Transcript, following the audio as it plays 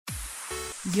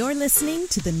You're listening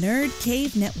to the Nerd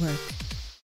Cave Network.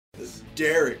 This is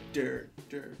Derek.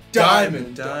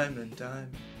 Diamond.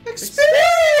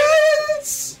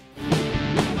 Experience!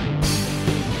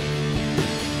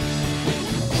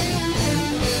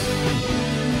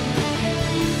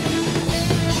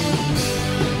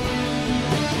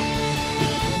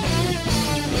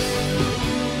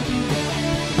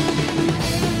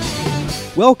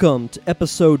 Welcome to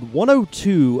episode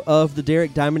 102 of the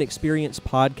Derek Diamond Experience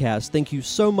podcast. Thank you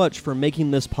so much for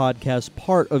making this podcast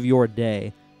part of your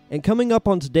day. And coming up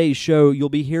on today's show, you'll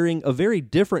be hearing a very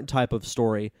different type of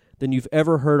story than you've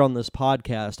ever heard on this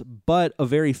podcast, but a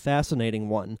very fascinating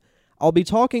one. I'll be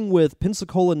talking with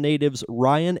Pensacola natives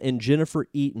Ryan and Jennifer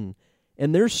Eaton,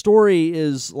 and their story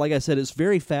is, like I said, it's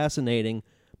very fascinating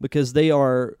because they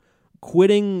are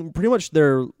quitting pretty much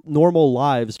their normal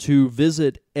lives to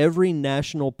visit every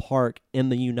national park in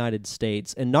the United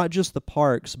States, and not just the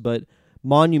parks, but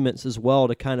monuments as well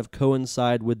to kind of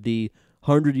coincide with the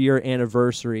 100-year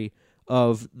anniversary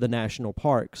of the national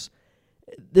parks.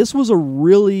 This was a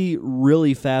really,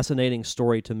 really fascinating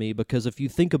story to me because if you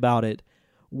think about it,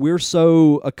 we're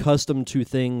so accustomed to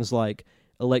things like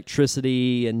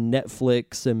electricity and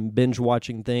Netflix and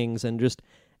binge-watching things and just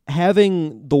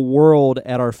having the world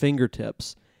at our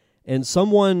fingertips, and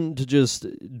someone to just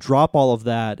drop all of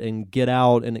that and get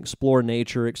out and explore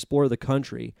nature, explore the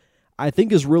country, I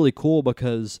think is really cool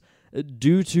because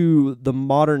due to the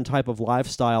modern type of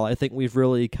lifestyle, I think we've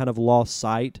really kind of lost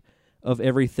sight of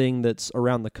everything that's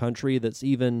around the country. That's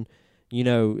even,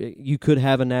 you could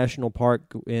have a national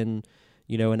park in,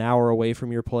 an hour away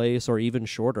from your place or even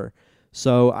shorter.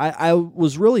 So I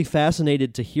was really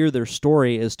fascinated to hear their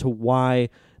story as to why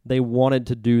they wanted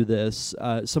to do this,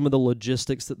 some of the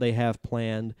logistics that they have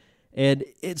planned. And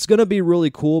it's going to be really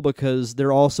cool because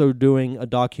they're also doing a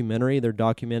documentary. They're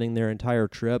documenting their entire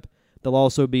trip. They'll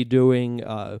also be doing,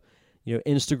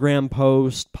 Instagram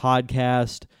post,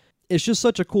 podcast. It's just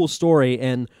such a cool story.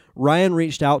 And Ryan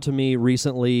reached out to me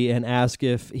recently and asked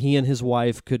if he and his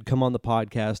wife could come on the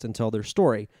podcast and tell their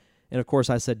story. And of course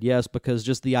I said yes, because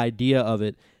just the idea of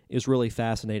it is really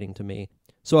fascinating to me.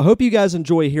 So I hope you guys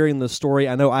enjoy hearing this story.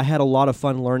 I know I had a lot of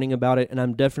fun learning about it, and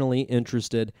I'm definitely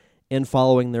interested in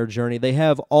following their journey. They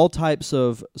have all types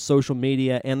of social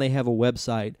media, and they have a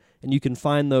website, and you can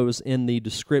find those in the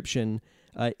description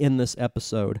in this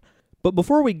episode. But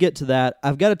before we get to that,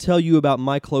 I've got to tell you about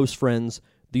my close friends,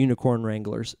 the Unicorn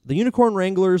Wranglers. The Unicorn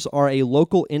Wranglers are a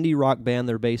local indie rock band.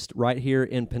 They're based right here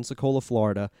in Pensacola,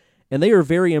 Florida, and they are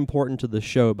very important to the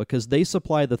show because they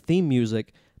supply the theme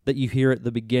music that you hear at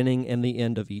the beginning and the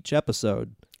end of each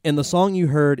episode. And the song you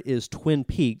heard is Twin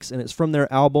Peaks, and it's from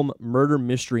their album Murder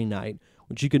Mystery Night,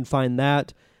 which you can find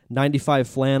that, 95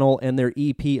 Flannel, and their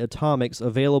EP Atomics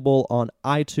available on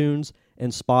iTunes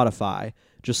and Spotify.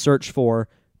 Just search for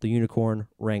the Unicorn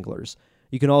Wranglers.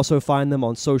 You can also find them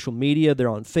on social media. They're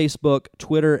on Facebook,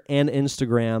 Twitter, and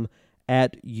Instagram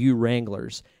at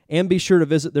UWranglers. And be sure to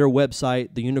visit their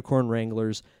website,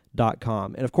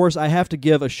 theunicornwranglers.com. And of course, I have to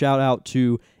give a shout out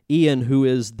to Ian, who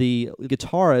is the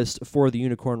guitarist for the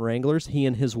Unicorn Wranglers. He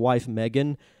and his wife,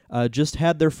 Megan, just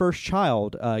had their first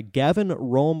child. Gavin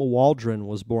Rome Waldron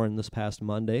was born this past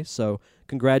Monday. So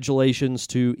congratulations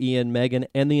to Ian, Megan,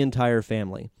 and the entire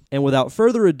family. And without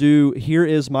further ado, here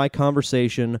is my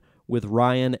conversation with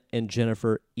Ryan and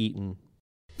Jennifer Eaton.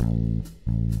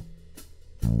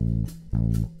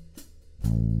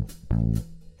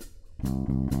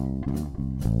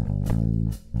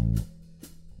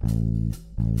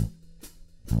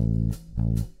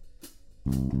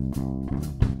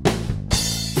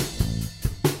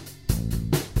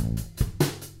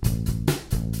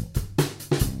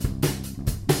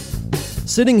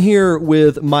 Sitting here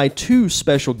with my two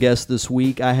special guests this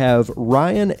week, I have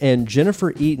Ryan and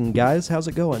Jennifer Eaton. Guys, how's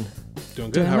it going?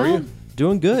 Doing good. How are you?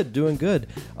 Doing good.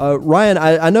 Ryan,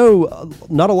 I know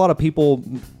not a lot of people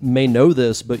may know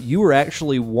this, but you were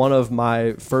actually one of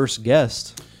my first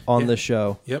guests on this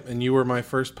show. Yep, and you were my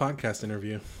first podcast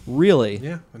interview. Really?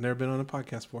 Yeah, I've never been on a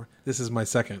podcast before. This is my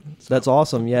second. So. That's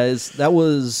awesome. Yeah, that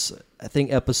was, I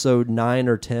think, episode 9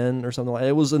 or 10 or something like that.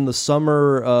 It was in the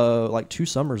summer, like 2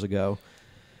 summers ago.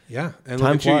 Yeah, and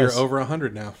Time look at you, flies. you're over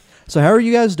 100 now. So how are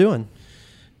you guys doing?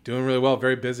 Doing really well,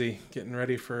 very busy, getting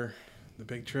ready for the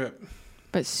big trip.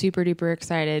 But super duper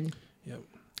excited. Yep.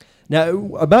 Now,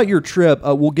 about your trip,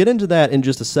 we'll get into that in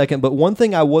just a second, but one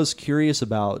thing I was curious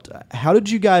about, how did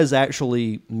you guys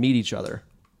actually meet each other?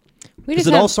 Because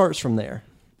it all starts from there.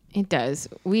 It does.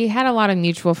 We had a lot of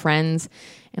mutual friends,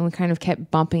 and we kind of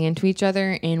kept bumping into each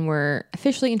other, and were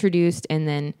officially introduced, and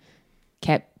then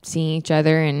kept seeing each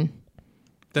other, and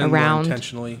then we're around.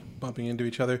 intentionally bumping into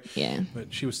each other. Yeah.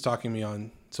 But she was stalking me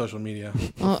on social media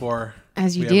before.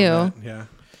 As you we do. ever met. Yeah.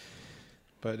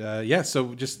 But yeah,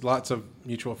 so just lots of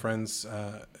mutual friends.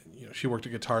 She worked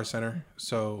at Guitar Center,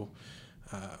 so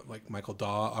like Michael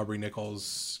Daw, Aubrey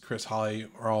Nichols, Chris Holly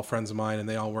are all friends of mine, and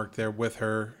they all worked there with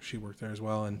her. She worked there as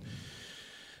well, and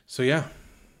so yeah.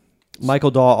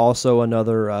 Michael Daw, also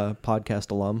another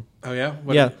podcast alum. Oh yeah,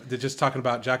 They're just talking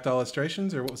about Jackdaw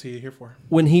illustrations, or what was he here for?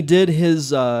 When he did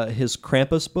his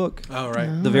Krampus book, Oh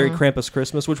right, the very Krampus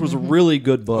Christmas, which was a really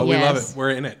good book. oh we love Yes. it.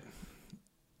 We're in it.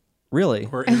 Really?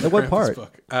 We're in the At what Krampus part?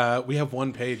 book. We have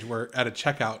one page. We're at a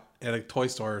checkout at a toy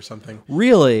store or something.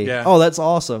 Really? Yeah. Oh, that's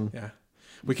awesome. Yeah,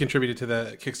 we contributed to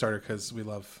the Kickstarter because we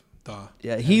love Daw.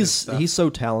 Yeah, and his he's stuff. so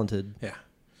talented. Yeah.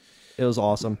 It was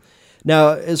awesome. Now,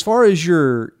 as far as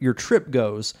your trip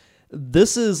goes,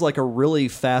 this is like a really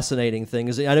fascinating thing.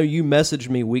 I know you messaged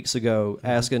me weeks ago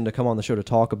asking to come on the show to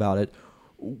talk about it.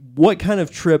 What kind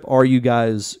of trip are you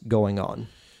guys going on?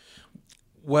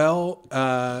 Well,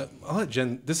 I'll let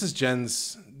Jen. This is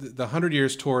Jen's. The 100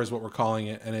 Years Tour is what we're calling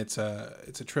it, and it's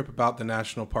a trip about the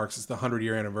national parks. It's the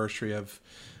 100-year anniversary of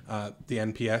the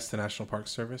NPS, the National Park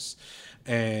Service,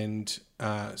 and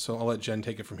so I'll let Jen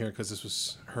take it from here because this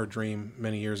was her dream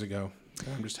many years ago.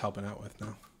 That I'm just helping out with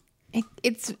now.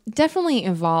 It's definitely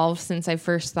evolved since I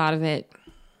first thought of it.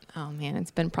 Oh man, it's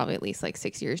been probably at least like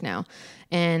 6 years now.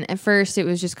 And at first it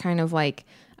was just kind of like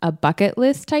a bucket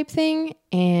list type thing.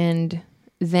 And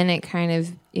then it kind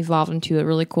of evolved into a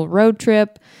really cool road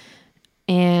trip.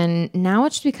 And now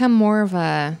it's become more of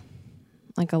a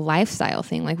lifestyle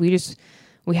thing. Like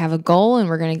we have a goal and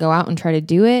we're going to go out and try to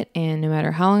do it. And no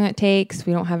matter how long it takes,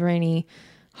 we don't have any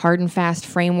hard and fast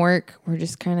framework. We're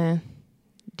just kind of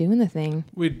doing the thing.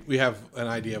 We have an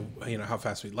idea of how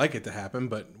fast we'd like it to happen,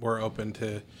 but we're open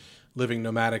to living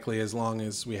nomadically as long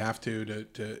as we have to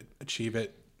achieve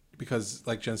it. Because,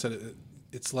 like Jen said,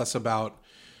 it's less about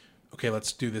okay,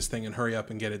 let's do this thing and hurry up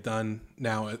and get it done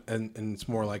now, and it's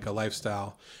more like a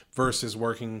lifestyle versus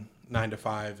working 9 to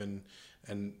 5 and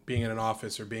being in an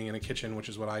office or being in a kitchen, which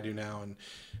is what I do now, and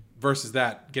versus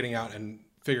that getting out and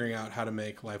figuring out how to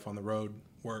make life on the road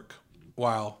work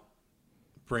while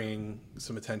bringing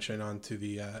some attention onto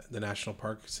the National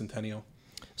Park Centennial.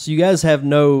 So you guys have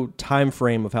no time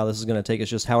frame of how this is going to take.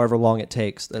 It's just however long it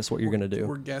takes. That's what you're going to do.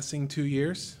 We're guessing 2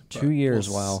 years. 2 years,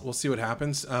 wow. We'll see what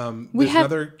happens. There's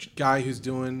another guy who's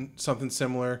doing something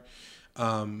similar,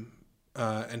 and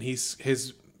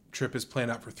his trip is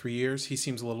planned out for 3 years. He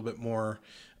seems a little bit more...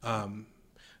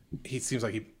 he seems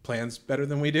like he plans better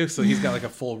than we do. So he's got like a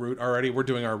full route already. We're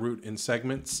doing our route in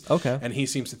segments. Okay. And he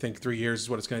seems to think 3 years is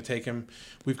what it's going to take him.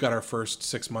 We've got our first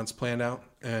 6 months planned out,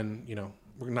 and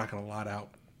we're not going to lot out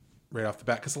right off the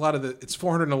bat because a lot of it's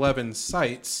 411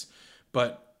 sites,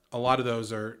 but a lot of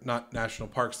those are not national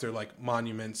parks. They're like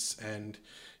monuments and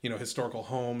historical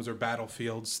homes or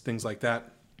battlefields, things like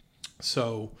that.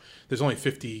 So there's only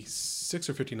 56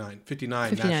 or 59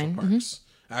 national parks,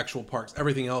 actual parks.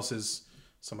 Everything else is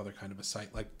some other kind of a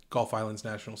site, like Gulf Islands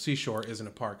National Seashore isn't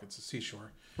a park, it's a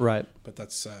seashore. Right. But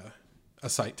that's a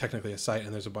site, technically a site,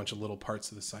 and there's a bunch of little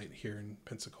parts of the site here in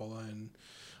Pensacola and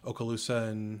Okaloosa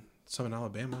and some in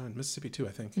Alabama and Mississippi too,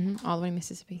 I think. Mm-hmm. All the way to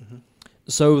Mississippi. Mm-hmm.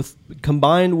 So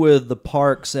combined with the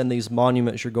parks and these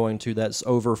monuments you're going to, that's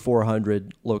over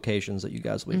 400 locations that you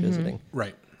guys will be visiting.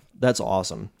 Right. That's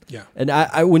awesome. Yeah. And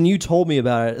I when you told me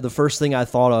about it, the first thing I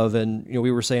thought of, and we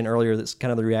were saying earlier, that's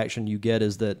kind of the reaction you get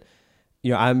is that,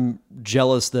 I'm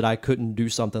jealous that I couldn't do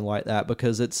something like that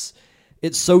because it's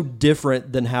so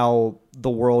different than how the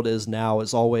world is now.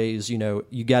 It's always,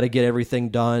 you got to get everything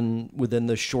done within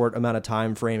the short amount of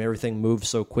time frame. Everything moves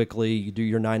so quickly. You do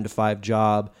your 9 to 5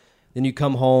 job. Then you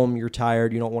come home, you're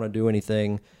tired, you don't want to do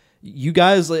anything. You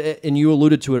guys, and you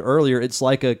alluded to it earlier, it's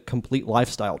like a complete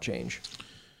lifestyle change.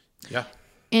 Yeah.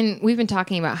 And we've been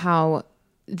talking about how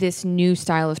this new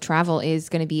style of travel is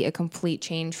going to be a complete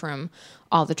change from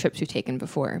all the trips we've taken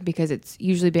before, because it's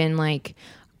usually been like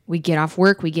we get off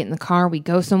work, we get in the car, we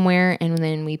go somewhere, and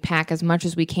then we pack as much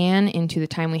as we can into the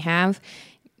time we have,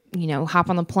 hop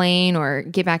on the plane or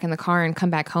get back in the car and come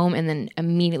back home and then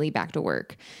immediately back to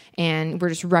work. And we're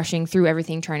just rushing through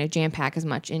everything, trying to jam pack as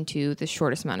much into the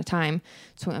shortest amount of time.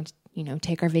 So we have to,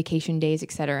 take our vacation days,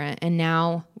 etc. And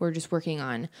now we're just working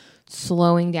on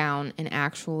slowing down and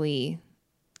actually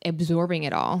absorbing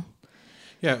it all.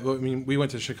 Yeah, well, we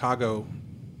went to Chicago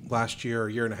last year,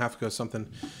 a year and a half ago,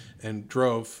 something, and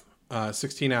drove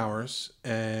 16 hours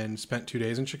and spent 2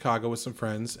 days in Chicago with some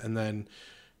friends. And then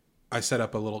I set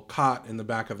up a little cot in the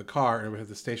back of the car, and we had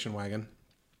the station wagon.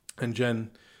 And Jen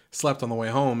slept on the way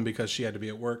home because she had to be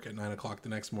at work at 9:00 the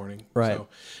next morning. Right. So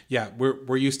yeah,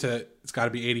 we're used to, it's got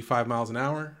to be 85 miles an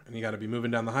hour and you got to be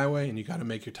moving down the highway and you got to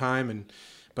make your time.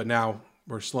 But now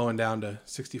we're slowing down to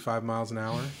 65 miles an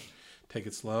hour. Take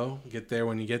it slow, get there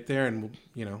when you get there, and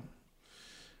you know.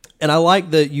 And I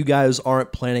like that you guys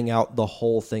aren't planning out the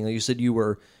whole thing. Like you said, you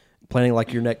were planning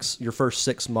like your first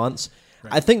 6 months.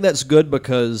 Right. I think that's good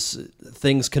because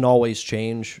things can always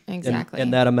change in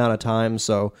that amount of time.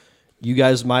 So you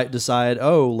guys might decide,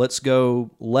 oh, let's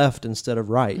go left instead of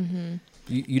right. Mm-hmm.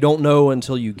 You don't know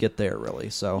until you get there, really.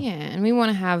 So yeah, and we want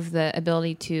to have the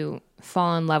ability to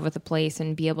fall in love with a place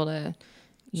and be able to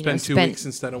spend 2 weeks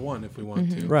instead of one if we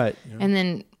want to. Right. You know? And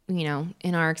then,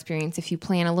 in our experience, if you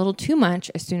plan a little too much,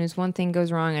 as soon as one thing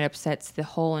goes wrong, it upsets the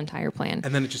whole entire plan.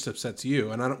 And then it just upsets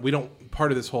you. And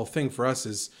part of this whole thing for us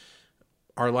is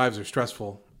our lives are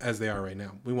stressful as they are right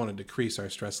now. We want to decrease our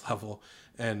stress level,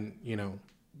 and,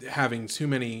 having too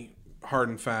many hard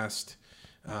and fast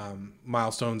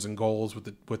milestones and goals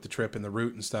with the trip and the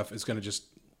route and stuff is going to just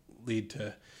lead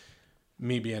to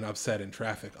me being upset in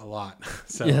traffic a lot.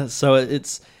 So yeah, so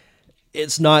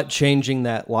it's not changing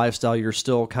that lifestyle. You're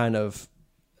still kind of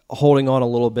holding on a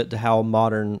little bit to how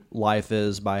modern life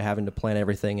is by having to plan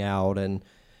everything out and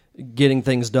getting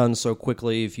things done so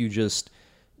quickly. If you just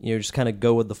kind of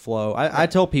go with the flow. I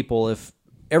tell people if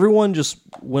everyone just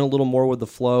went a little more with the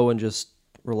flow and just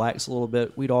relax a little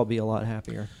bit, we'd all be a lot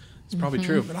happier. It's probably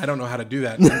true, but I don't know how to do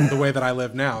that the way that I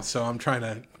live now. So I'm trying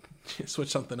to switch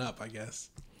something up, I guess.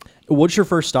 What's your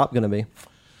first stop going to be?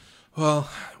 Well,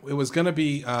 it was going to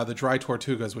be the Dry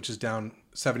Tortugas, which is down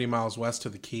 70 miles west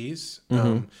of the Keys.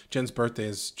 Mm-hmm. Jen's birthday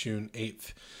is June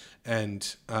 8th.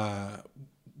 And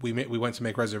we went to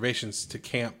make reservations to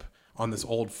camp on this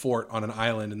old fort on an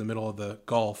island in the middle of the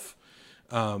Gulf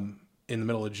in the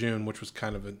middle of June, which was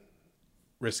kind of a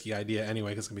risky idea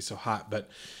anyway because it's going to be so hot. But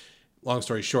long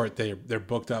story short, they're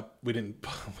booked up. We didn't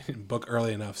book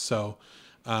early enough. So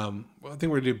I think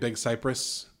we're going to do Big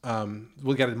Cypress.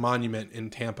 We'll get a monument in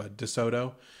Tampa,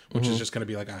 DeSoto, which is just going to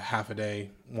be like a half a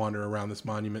day wander around this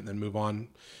monument and then move on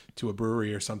to a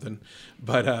brewery or something.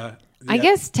 But I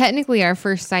guess technically our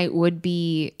first site would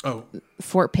be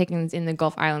Fort Pickens in the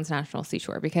Gulf Islands National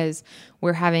Seashore because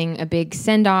we're having a big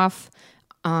send-off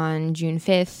on June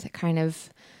 5th.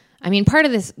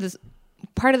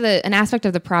 Part of an aspect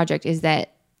of the project is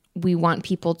that we want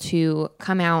people to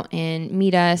come out and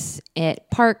meet us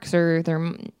at parks or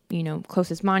their,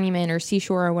 closest monument or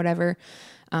seashore or whatever.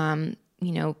 Part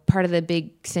of the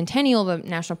big centennial, the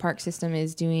national park system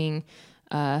is doing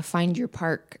find your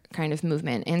park kind of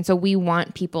movement. And so we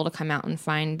want people to come out and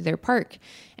find their park.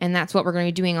 And that's what we're going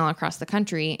to be doing all across the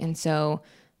country. And so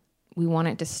we want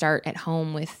it to start at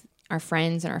home with our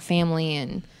friends and our family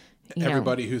and,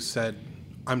 everybody who said,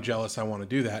 I'm jealous, I want to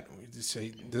do that.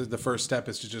 Say the first step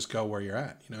is to just go where you're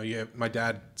at. My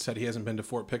dad said he hasn't been to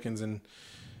Fort Pickens in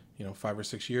 5 or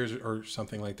 6 years or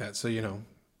something like that. So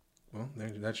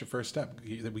that's your first step.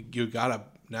 You got a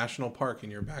national park in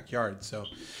your backyard. So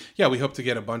yeah, we hope to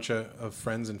get a bunch of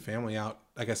friends and family out.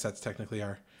 I guess that's technically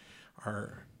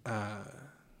our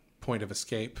point of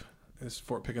escape. Is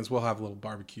Fort Pickens. We'll have a little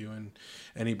barbecue and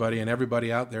anybody and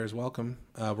everybody out there is welcome.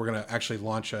 We're going to actually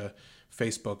launch a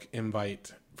Facebook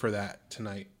invite for that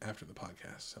tonight after the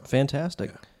podcast. So,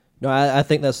 fantastic. Yeah. No, I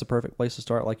think that's the perfect place to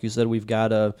start. Like you said, we've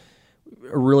got a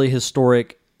really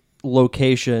historic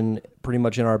location pretty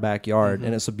much in our backyard,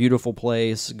 and it's a beautiful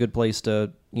place, a good place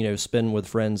to spend with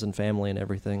friends and family and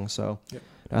everything. So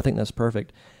I think that's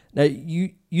perfect. Now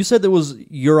you said that was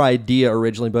your idea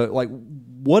originally, but like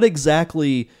what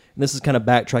exactly? And this is kind of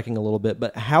backtracking a little bit,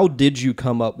 but how did you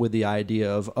come up with the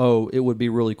idea of it would be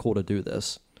really cool to do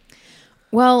this?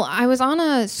 Well, I was on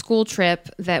a school trip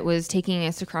that was taking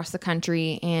us across the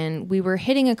country, and we were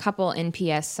hitting a couple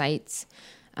NPS sites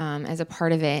as a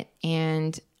part of it.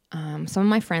 And some of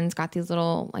my friends got these the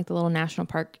little national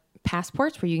park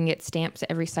passports where you can get stamps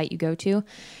at every site you go to.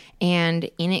 And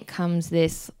in it comes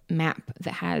this map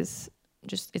that has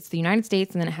it's the United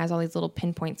States, and then it has all these little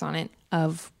pinpoints on it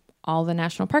of all the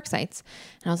national park sites.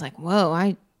 And I was like, whoa,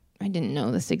 I didn't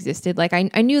know this existed. Like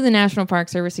I knew the National Park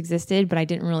Service existed, but I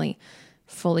didn't really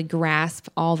fully grasp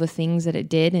all the things that it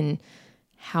did and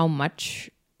how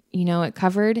much, it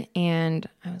covered. And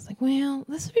I was like, well,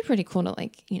 this would be pretty cool to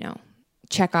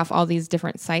check off all these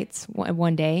different sites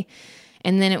one day.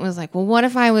 And then it was like, well, what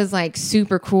if I was like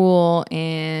super cool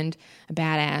and a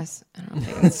badass? I don't know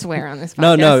if I can swear on this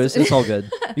podcast. No, it's all good.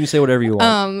 You can say whatever you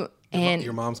want. And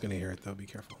your mom's going to hear it though. Be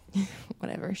careful.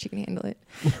 Whatever. She can handle it.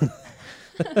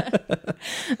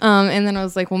 And then I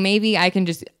was like, well, maybe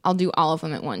I'll do all of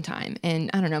them at one time. And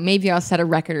I don't know, maybe I'll set a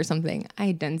record or something. I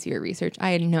had done zero research.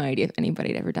 I had no idea if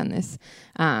anybody had ever done this.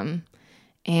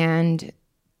 And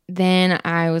then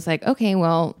I was like, okay,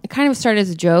 well, it kind of started as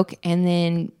a joke. And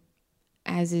then,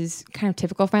 as is kind of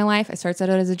typical of my life, it starts out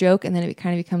as a joke. And then it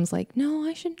kind of becomes like, no,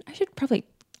 I should probably,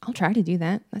 I'll try to do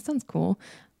that. That sounds cool.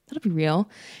 That'll be real.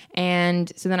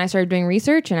 And so then I started doing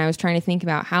research, and I was trying to think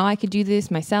about how I could do this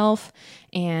myself,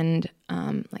 and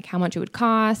like how much it would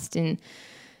cost. And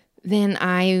then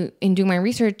in doing my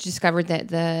research, discovered that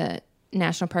the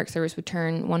National Park Service would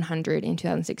turn 100 in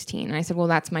 2016. And I said, well,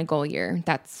 that's my goal year.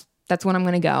 That's when I'm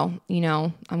going to go. You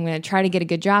know, I'm going to try to get a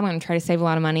good job. I'm going to try to save a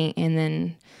lot of money. And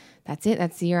then that's it.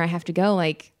 That's the year I have to go.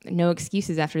 Like, no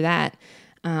excuses after that.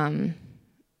 And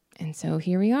so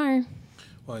here we are.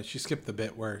 Well, she skipped the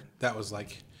bit where that was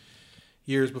like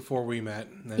years before we met.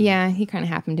 And then, yeah, he kind of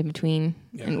happened in between,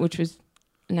 which was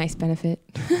a nice benefit.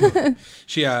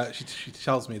 She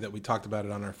tells me that we talked about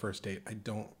it on our first date. I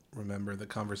don't remember the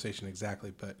conversation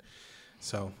exactly, but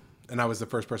and I was the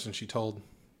first person she told.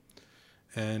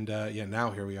 And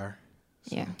now here we are.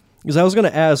 So. Yeah. Because I was going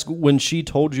to ask, when she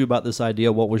told you about this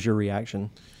idea, what was your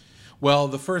reaction? Well,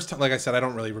 the first time, like I said, I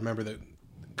don't really remember the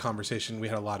conversation. We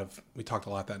talked a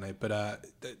lot that night, but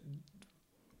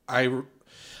I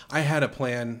had a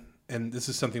plan, and this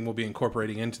is something we'll be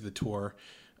incorporating into the tour,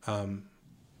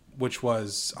 which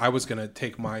was I was going to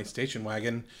take my station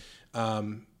wagon.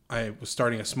 I was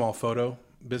starting a small photo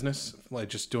business, like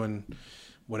just doing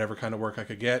whatever kind of work I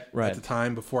could get at the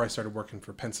time before I started working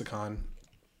for Pensacon.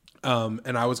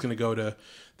 And I was going to go to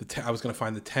I was going to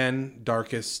find the 10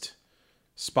 darkest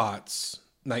spots,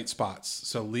 night spots.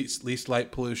 So least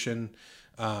light pollution,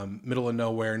 middle of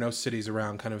nowhere, no cities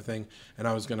around kind of thing. And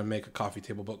I was going to make a coffee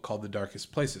table book called The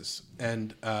Darkest Places.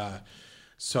 And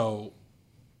so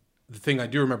the thing I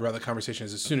do remember about the conversation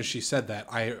is as soon as she said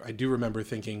that, I do remember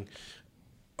thinking,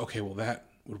 okay, well, that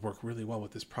would work really well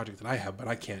with this project that I have, but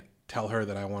I can't tell her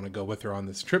that I want to go with her on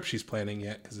this trip she's planning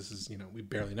yet, because this is, we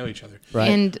barely know each other. Right.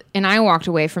 And I walked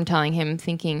away from telling him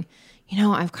thinking,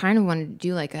 I've kind of wanted to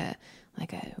do like a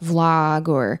vlog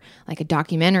or like a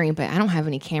documentary, but I don't have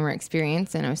any camera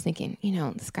experience. And I was thinking,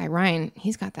 this guy Ryan,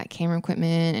 he's got that camera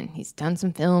equipment and he's done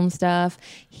some film stuff.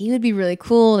 He would be really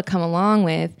cool to come along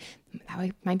with.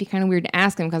 That might be kind of weird to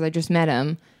ask him because I just met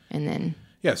him. And then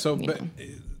but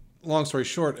long story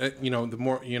short, the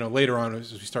more, later on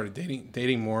as we started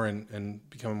dating more and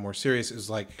becoming more serious, is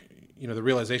like, the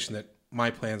realization that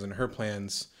my plans and her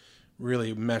plans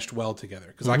really meshed well together,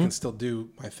 because I can still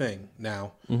do my thing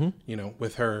now,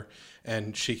 with her,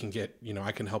 and she can get,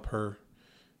 I can help her.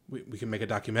 We can make a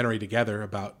documentary together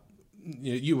about,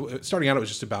 starting out, it was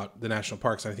just about the national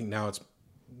parks. And I think now it's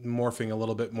morphing a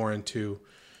little bit more into,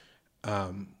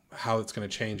 how it's going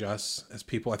to change us as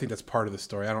people. I think that's part of the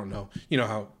story. I don't know,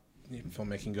 how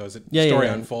filmmaking goes. The story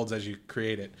unfolds as you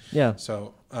create it. Yeah.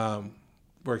 So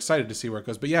we're excited to see where it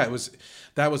goes. But yeah,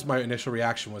 that was my initial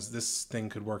reaction, was this thing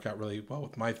could work out really well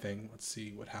with my thing. Let's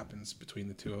see what happens between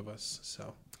the two of us.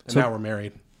 So now we're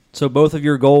married. So both of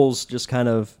your goals just kind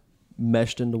of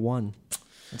meshed into one.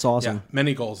 That's awesome. Yeah,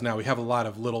 many goals. Now we have a lot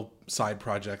of little side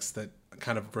projects that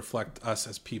kind of reflect us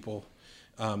as people,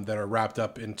 that are wrapped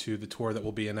up into the tour that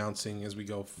we'll be announcing as we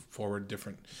go forward.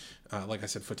 Different, like I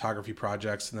said, photography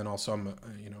projects, and then also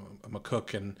I'm a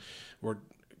cook, and we're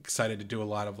excited to do a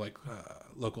lot of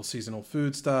local seasonal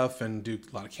food stuff and do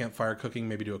a lot of campfire cooking.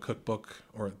 Maybe do a cookbook,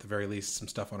 or at the very least some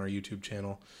stuff on our YouTube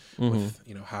channel with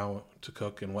how to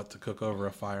cook and what to cook over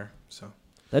a fire. So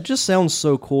that just sounds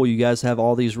so cool. You guys have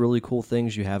all these really cool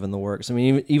things you have in the works. I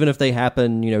mean, even if they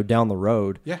happen, down the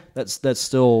road, that's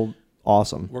still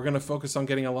awesome. We're going to focus on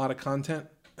getting a lot of content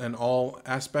in all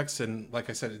aspects, and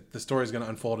like I said, the story is going to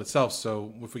unfold itself.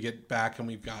 So if we get back and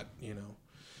we've got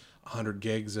 100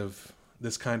 gigs of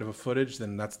this kind of a footage,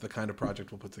 then that's the kind of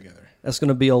project we'll put together. That's going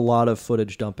to be a lot of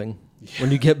footage dumping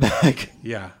when you get back.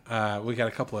 Yeah, we got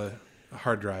a couple of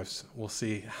hard drives. We'll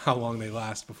see how long they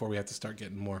last before we have to start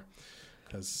getting more,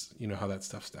 because you know how that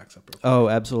stuff stacks up. Oh,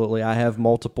 absolutely. I have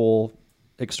multiple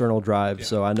external drives,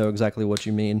 so I know exactly what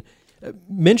you mean.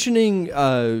 Mentioning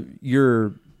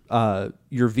your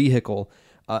vehicle,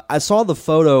 I saw the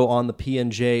photo on the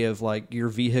P&J of your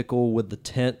vehicle with the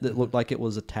tent that looked like it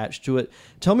was attached to it.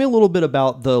 Tell me a little bit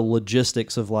about the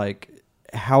logistics of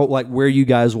how where you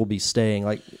guys will be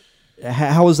staying.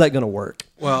 How is that going to work?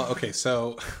 Well, okay,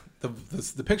 so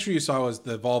the picture you saw was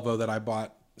the Volvo that I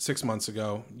bought 6 months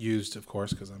ago, used, of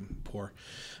course, because I'm poor.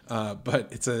 But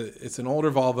it's an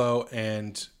older Volvo,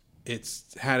 and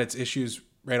it's had its issues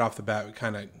right off the bat. We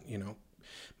kind of,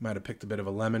 Might have picked a bit of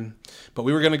a lemon, but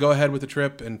we were going to go ahead with the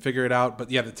trip and figure it out. But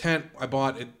yeah, the tent I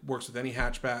bought, it works with any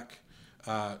hatchback,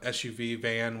 SUV,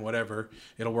 van, whatever.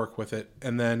 It'll work with it.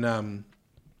 And then,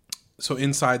 so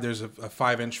inside there's a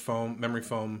 5-inch memory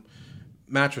foam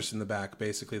mattress in the back,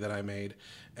 basically, that I made.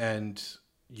 And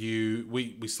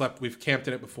we've camped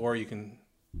in it before. You can,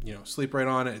 sleep right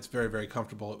on it. It's very, very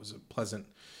comfortable. It was a pleasant,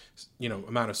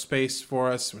 amount of space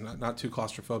for us. We're not too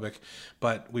claustrophobic,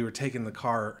 but we were taking the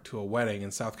car to a wedding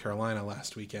in South Carolina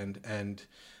last weekend, and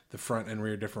the front and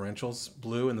rear differentials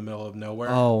blew in the middle of nowhere.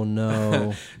 Oh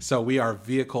no. So we are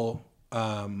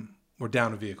we're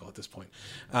down a vehicle at this point.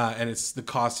 And the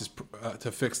cost is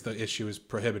to fix the issue is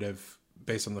prohibitive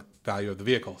based on the value of the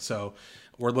vehicle. So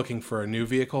we're looking for a new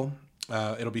vehicle.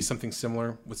 It'll be something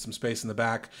similar with some space in the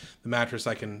back. The mattress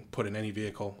I can put in any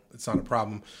vehicle. It's not a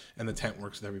problem. And the tent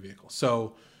works with every vehicle.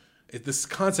 So this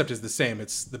concept is the same.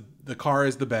 It's the car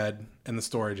is the bed and the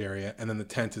storage area. And then the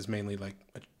tent is mainly like,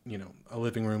 a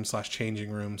living room /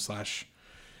 changing room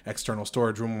 / external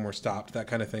storage room when we're stopped, that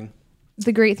kind of thing.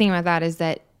 The great thing about that is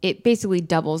that it basically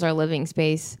doubles our living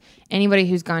space. Anybody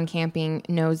who's gone camping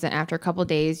knows that after a couple of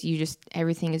days,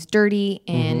 everything is dirty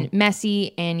and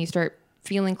messy, and you start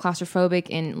feeling claustrophobic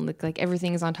and look like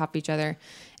everything is on top of each other.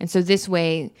 And so this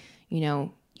way,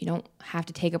 you don't have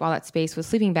to take up all that space with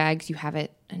sleeping bags. You have a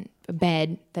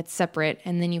bed that's separate,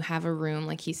 and then you have a room,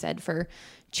 like he said, for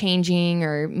changing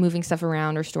or moving stuff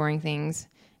around or storing things.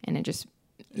 And it just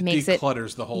makes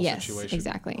declutters the whole yes, situation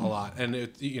exactly. a lot. And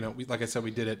like I said,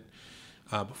 we did it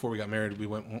before we got married. We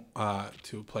went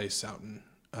to a place out in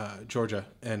Georgia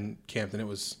and camped, and it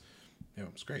was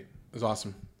great. It was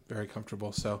awesome, very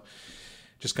comfortable. So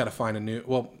just got to find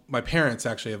my parents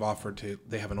actually have offered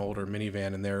they have an older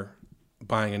minivan, and they're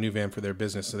buying a new van for their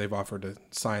business. So they've offered to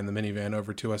sign the minivan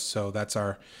over to us. So that's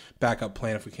our backup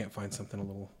plan if we can't find something a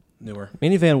little newer.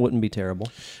 Minivan wouldn't be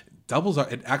terrible. Doubles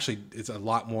it's a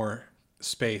lot more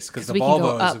space because the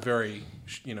Volvo is a very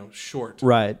short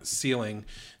ceiling.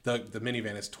 The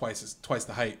minivan is twice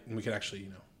the height, and we could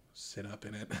actually sit up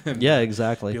in it. And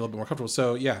exactly. Be a little bit more comfortable.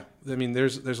 So yeah, I mean,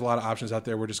 there's a lot of options out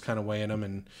there. We're just kind of weighing them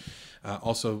and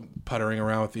also puttering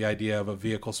around with the idea of a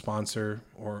vehicle sponsor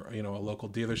or a local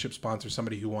dealership sponsor,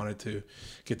 somebody who wanted to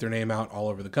get their name out all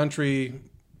over the country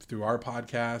through our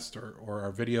podcast or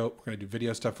our video. We're going to do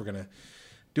video stuff. We're going to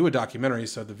do a documentary,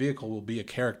 so the vehicle will be a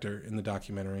character in the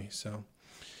documentary. So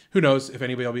who knows if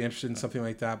anybody will be interested in something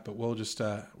like that, but we're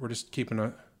just keeping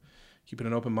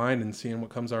an open mind and seeing what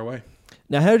comes our way.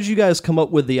 Now, how did you guys come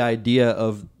up with the idea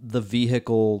of the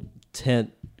vehicle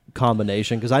tent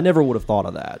combination? Because I never would have thought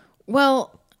of that.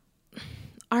 Well,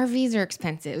 RVs are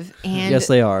expensive, and yes,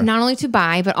 they are. Not only to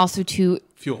buy, but also to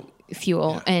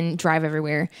fuel and drive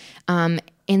everywhere. And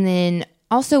then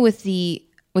also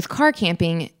with car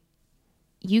camping,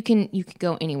 you can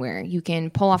go anywhere. You can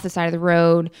pull off the side of the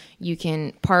road. You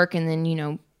can park and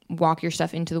then walk your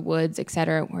stuff into the woods,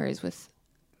 etc. Whereas with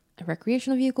a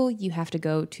recreational vehicle, you have to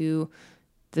go to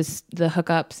the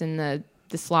hookups and the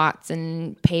slots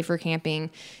and pay for camping.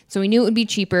 So we knew it would be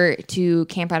cheaper to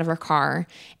camp out of our car.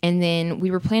 And then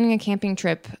we were planning a camping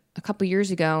trip a couple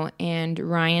years ago, and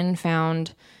Ryan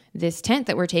found this tent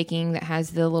that we're taking that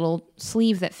has the little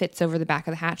sleeve that fits over the back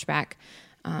of the hatchback.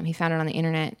 He found it on the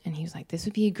internet, and he was like, this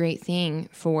would be a great thing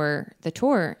for the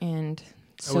tour. And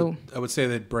so I would say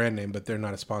the brand name, but they're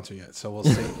not a sponsor yet. So we'll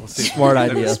see. We'll see. Smart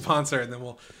idea. Sponsor, and then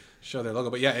we'll show their logo.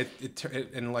 But yeah, it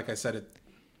and like I said, it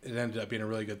ended up being a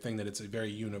really good thing that it's a very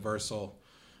universal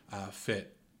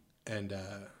fit. And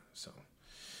so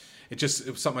it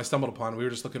was something I stumbled upon. We were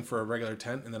just looking for a regular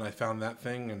tent, and then I found that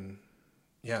thing, and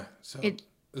yeah, so it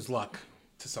was luck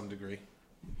to some degree.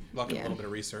 Luck and a little bit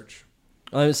of research.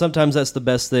 Sometimes that's the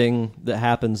best thing that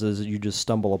happens is you just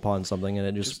stumble upon something and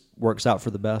it just works out for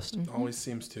the best. Mm-hmm. Always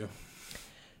seems to.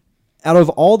 Out of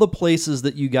all the places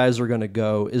that you guys are going to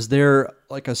go, is there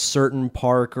like a certain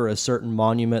park or a certain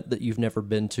monument that you've never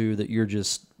been to that you're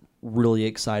just really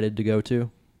excited to go to?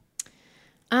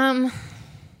 Well,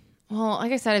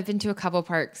 like I said, I've been to a couple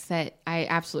parks that I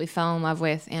absolutely fell in love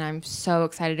with, and I'm so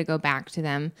excited to go back to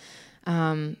them.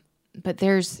 But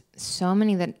there's so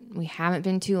many that we haven't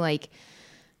been to. Like,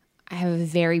 I have a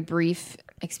very brief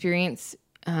experience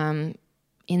in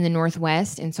the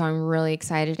Northwest, and so I'm really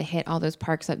excited to hit all those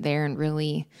parks up there and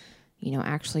really,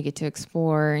 actually get to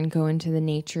explore and go into the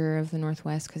nature of the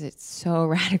Northwest because it's so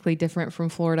radically different from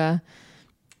Florida.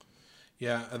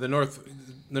 Yeah, the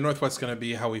Northwest is going to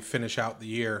be how we finish out the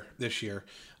year this year,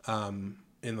 in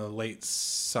the late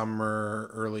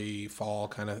summer, early fall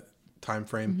kind of time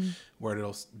frame, where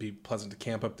it'll be pleasant to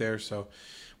camp up there. So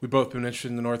we've both been interested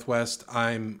in the Northwest.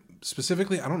 I'm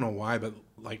specifically, I don't know why, but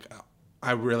like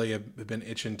I really have been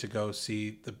itching to go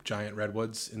see the giant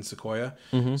redwoods in Sequoia.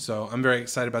 Mm-hmm. So I'm very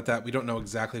excited about that. We don't know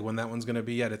exactly when that one's going to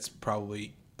be yet. It's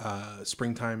probably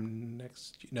springtime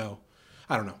no,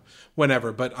 I don't know,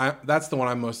 whenever. But that's the one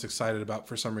I'm most excited about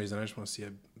for some reason. I just want to see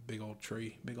a big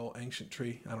old ancient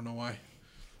tree. I don't know why.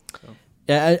 So.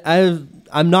 Yeah,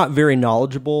 I'm not very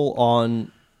knowledgeable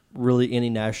on really any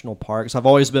national parks. I've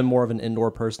always been more of an indoor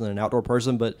person than an outdoor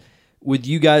person, but with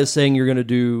you guys saying you're going to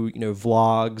do,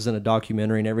 vlogs and a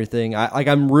documentary and everything,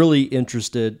 I'm really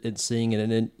interested in seeing it,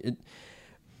 and it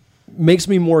makes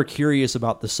me more curious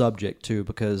about the subject too,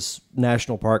 because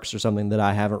national parks are something that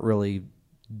I haven't really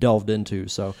delved into.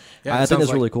 So yeah, I think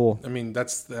that's really cool. I mean,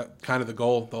 that's kind of the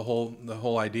goal. The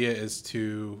whole idea is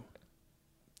to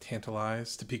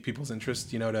tantalize, to pique people's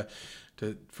interest, to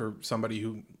for somebody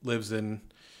who lives in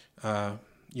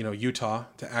Utah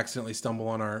to accidentally stumble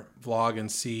on our vlog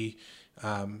and see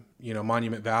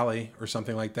Monument Valley or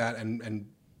something like that and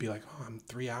be like, oh, I'm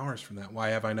 3 hours from that. Why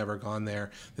have I never gone there?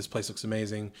 This place looks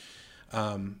amazing.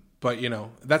 But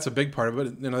that's a big part of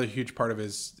it. Another huge part of it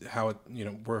is how it,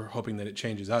 we're hoping that it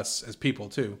changes us as people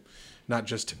too, not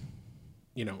just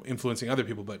influencing other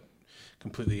people, but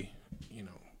completely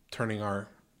turning our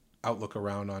outlook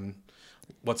around on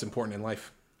what's important in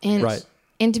life. And, right.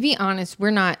 And to be honest, we're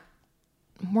not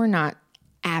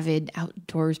avid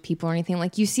outdoors people or anything.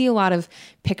 Like, you see a lot of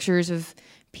pictures of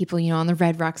people, on the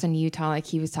Red Rocks in Utah, like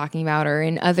he was talking about, or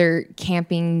in other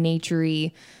camping,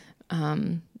 naturey,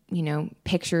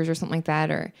 pictures or something like that,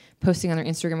 or posting on their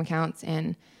Instagram accounts.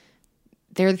 And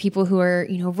they're the people who are,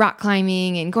 rock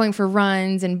climbing and going for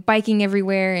runs and biking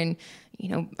everywhere. And,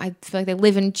 I feel like they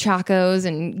live in chacos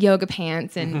and yoga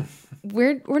pants, and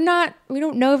we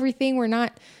don't know everything.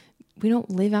 We don't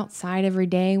live outside every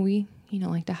day. We,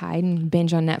 like to hide and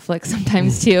binge on Netflix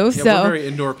sometimes too. Yeah, we're very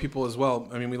indoor people as well.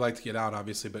 I mean, we like to get out,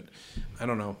 obviously, but I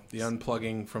don't know, the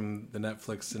unplugging from the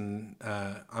Netflix, and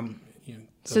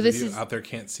those of you out there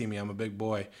can't see me. I'm a big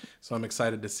boy, so I'm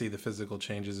excited to see the physical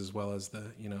changes as well as the.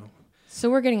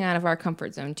 So we're getting out of our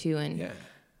comfort zone too, and yeah.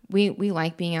 We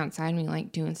like being outside, and we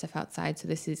like doing stuff outside. So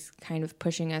this is kind of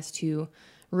pushing us to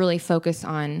really focus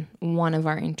on one of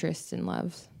our interests and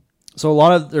loves.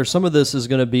 So some of this is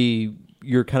going to be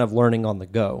you're kind of learning on the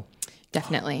go.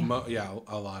 Definitely.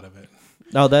 A lot of it.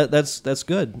 No, that's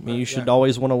good. I mean, you should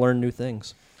always want to learn new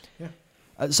things. Yeah.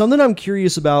 Something I'm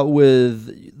curious about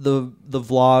with the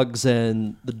vlogs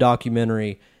and the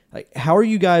documentary, like, how are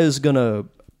you guys going to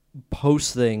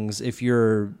post things if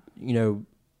you're,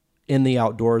 in the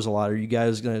outdoors a lot? Are you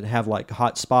guys going to have like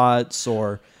hot spots,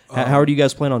 or how do you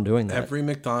guys plan on doing that? Every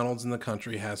McDonald's in the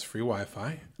country has free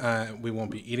Wi-Fi. We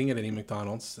won't be eating at any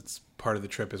McDonald's. That's part of the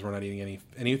trip, is we're not eating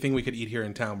anything we could eat here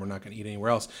in town. We're not going to eat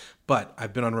anywhere else. But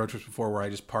I've been on road trips before where I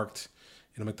just parked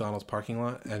in a McDonald's parking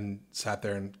lot and sat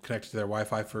there and connected to their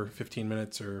Wi-Fi for 15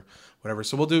 minutes or whatever.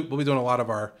 So we'll be doing a lot of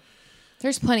our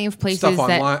There's plenty of places stuff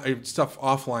online, stuff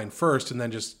offline first, and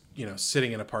then just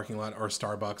sitting in a parking lot or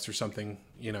Starbucks or something,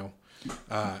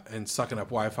 and sucking up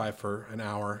Wi-Fi for an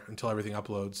hour until everything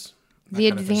uploads. The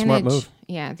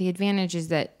advantage is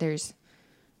that there's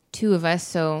two of us,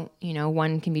 so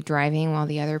one can be driving while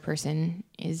the other person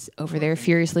is over there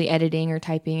furiously editing or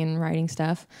typing and writing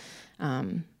stuff.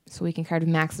 So we can kind of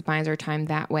maximize our time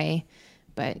that way.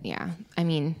 But yeah, I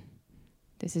mean,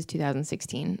 this is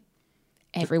 2016.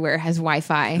 Everywhere has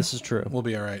Wi-Fi. This is true. We'll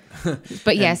be all right.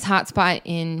 But yes, hotspot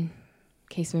in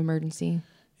case of emergency.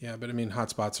 Yeah, but I mean,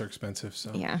 hotspots are expensive,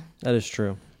 so yeah, that is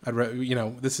true.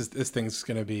 This trip's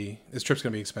gonna be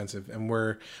expensive, and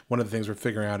one of the things we're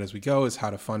figuring out as we go is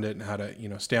how to fund it and how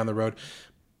to stay on the road.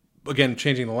 Again,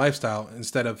 changing the lifestyle,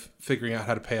 instead of figuring out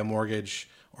how to pay a mortgage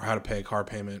or how to pay a car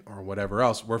payment or whatever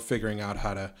else, we're figuring out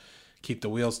how to keep the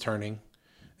wheels turning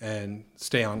and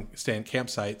stay in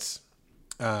campsites,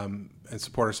 and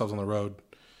support ourselves on the road,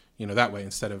 that way,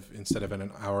 instead of at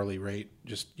an hourly rate.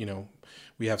 Just,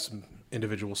 we have some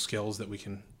individual skills that we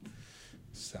can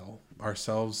sell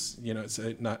ourselves. It's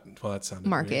not, well, that sounded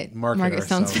market. Weird. Market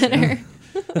sounds ourselves,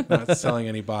 better. Not selling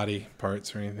any body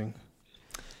parts or anything.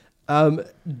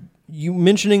 You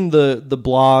mentioning the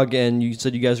blog, and you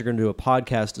said you guys are going to do a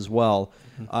podcast as well.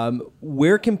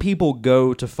 Where can people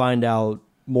go to find out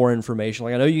more information?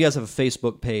 Like, I know you guys have a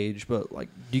Facebook page, but like,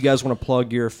 do you guys want to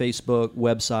plug your Facebook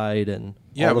website and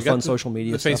all the fun social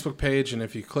media stuff? The Facebook page, and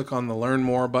if you click on the Learn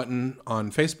More button on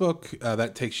Facebook,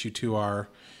 that takes you to our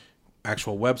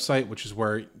actual website, which is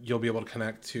where you'll be able to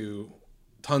connect to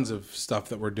tons of stuff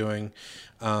that we're doing.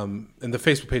 And the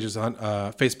Facebook page is on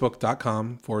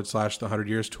facebook.com/The 100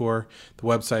 Years Tour. The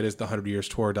website is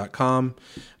the100yearstour.com.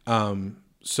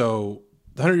 So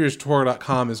the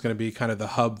 100yearstour.com is going to be kind of the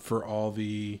hub for all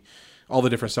all the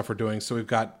different stuff we're doing. So we've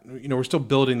got, we're still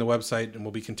building the website, and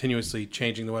we'll be continuously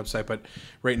changing the website. But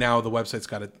right now the website's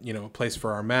got a place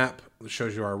for our map. It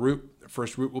shows you our route, the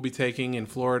first route we'll be taking in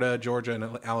Florida, Georgia,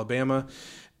 and Alabama.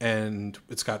 And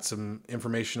it's got some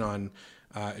information on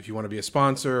if you want to be a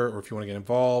sponsor or if you want to get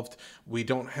involved. We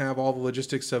don't have all the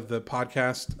logistics of the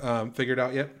podcast figured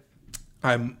out yet.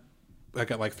 I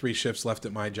got like 3 shifts left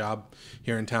at my job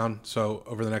here in town. So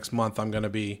over the next month, I'm going to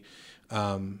be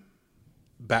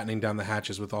battening down the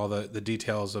hatches with all the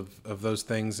details of those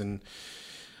things.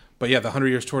 But yeah, the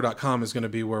 100yearstour.com is going to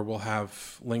be where we'll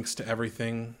have links to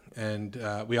everything. And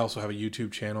we also have a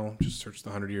YouTube channel. Just search the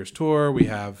 100 Years Tour. We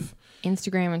have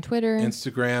Instagram and Twitter.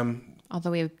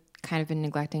 Although we have kind of been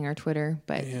neglecting our Twitter,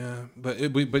 but yeah, but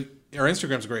our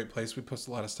Instagram's a great place. We post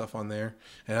a lot of stuff on there,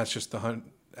 and that's just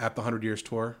at the 100 Years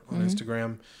Tour on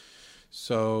Instagram.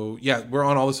 So yeah, we're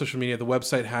on all the social media. The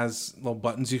website has little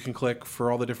buttons you can click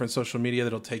for all the different social media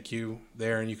that'll take you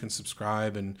there, and you can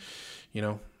subscribe. And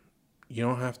you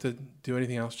don't have to do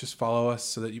anything else. Just follow us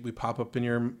so that we pop up in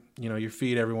your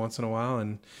feed every once in a while,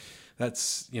 and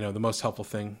that's the most helpful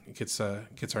thing. It gets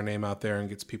our name out there and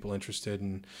gets people interested,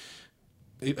 and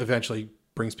it eventually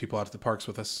brings people out to the parks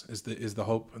with us. Is the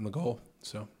hope and the goal.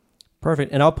 So.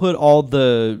 Perfect. And I'll put all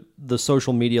the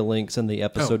social media links in the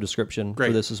episode description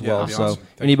for this as well. So awesome.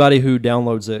 Anybody who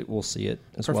downloads it will see it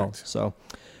as well. So,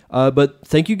 but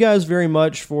thank you guys very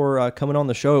much for coming on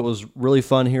the show. It was really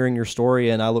fun hearing your story,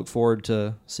 and I look forward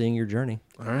to seeing your journey.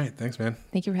 All right. Thanks, man.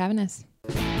 Thank you for having us.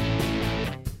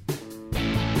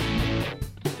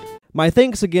 My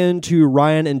thanks again to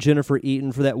Ryan and Jennifer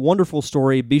Eaton for that wonderful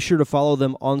story. Be sure to follow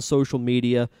them on social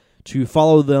media to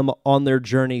follow them on their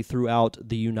journey throughout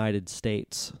the United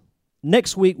States.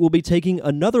 Next week, we'll be taking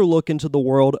another look into the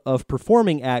world of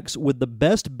performing acts with the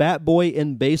best bat boy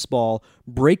in baseball,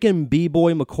 Breakin'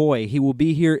 B-Boy McCoy. He will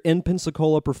be here in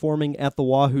Pensacola performing at the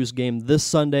Wahoos game this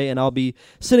Sunday, and I'll be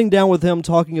sitting down with him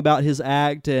talking about his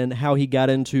act and how he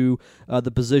got into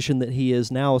the position that he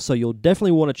is now, so you'll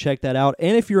definitely want to check that out.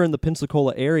 And if you're in the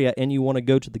Pensacola area and you want to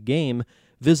go to the game,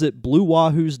 visit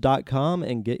BlueWahoos.com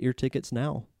and get your tickets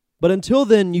now. But until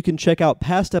then, you can check out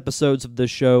past episodes of this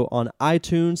show on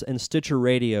iTunes and Stitcher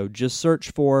Radio. Just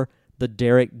search for The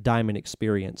Derek Diamond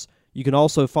Experience. You can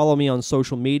also follow me on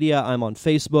social media. I'm on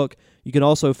Facebook. You can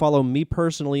also follow me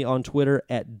personally on Twitter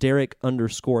at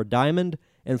Derek_Diamond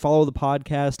and follow the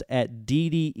podcast at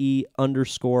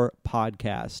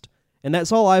DDE_podcast. And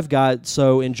that's all I've got,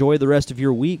 so enjoy the rest of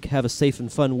your week. Have a safe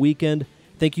and fun weekend.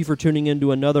 Thank you for tuning in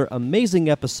to another amazing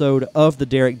episode of the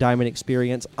Derek Diamond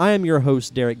Experience. I am your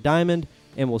host, Derek Diamond,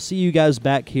 and we'll see you guys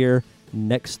back here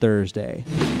next Thursday.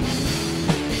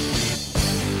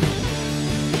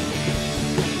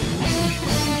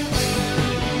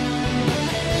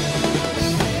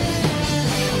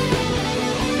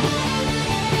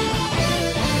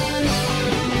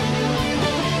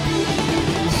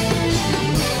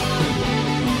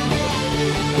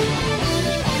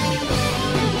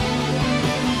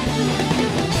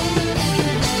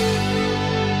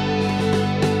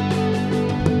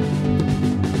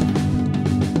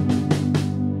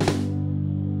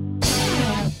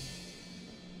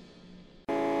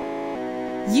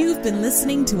 You've been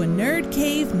listening to a Nerd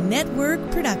Cave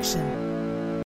Network production.